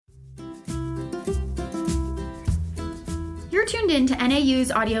You're tuned in to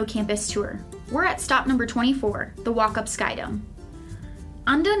NAU's Audio Campus Tour. We're at stop number 24, the Walk-Up Skydome.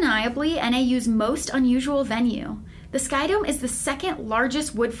 Undeniably NAU's most unusual venue, the Skydome is the second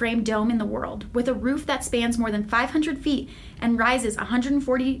largest wood-frame dome in the world, with a roof that spans more than 500 feet and rises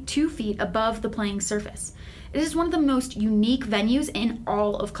 142 feet above the playing surface. It is one of the most unique venues in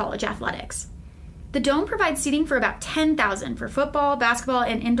all of college athletics. The Dome provides seating for about 10,000 for football, basketball,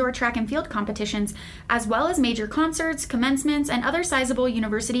 and indoor track and field competitions, as well as major concerts, commencements, and other sizable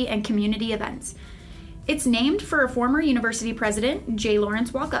university and community events. It's named for a former university president, J.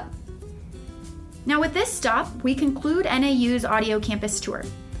 Lawrence Walkup. Now with this stop, we conclude NAU's Audio Campus Tour.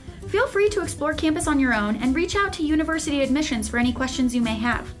 Feel free to explore campus on your own and reach out to university admissions for any questions you may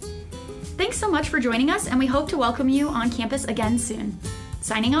have. Thanks so much for joining us, and we hope to welcome you on campus again soon.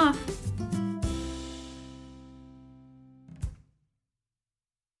 Signing off.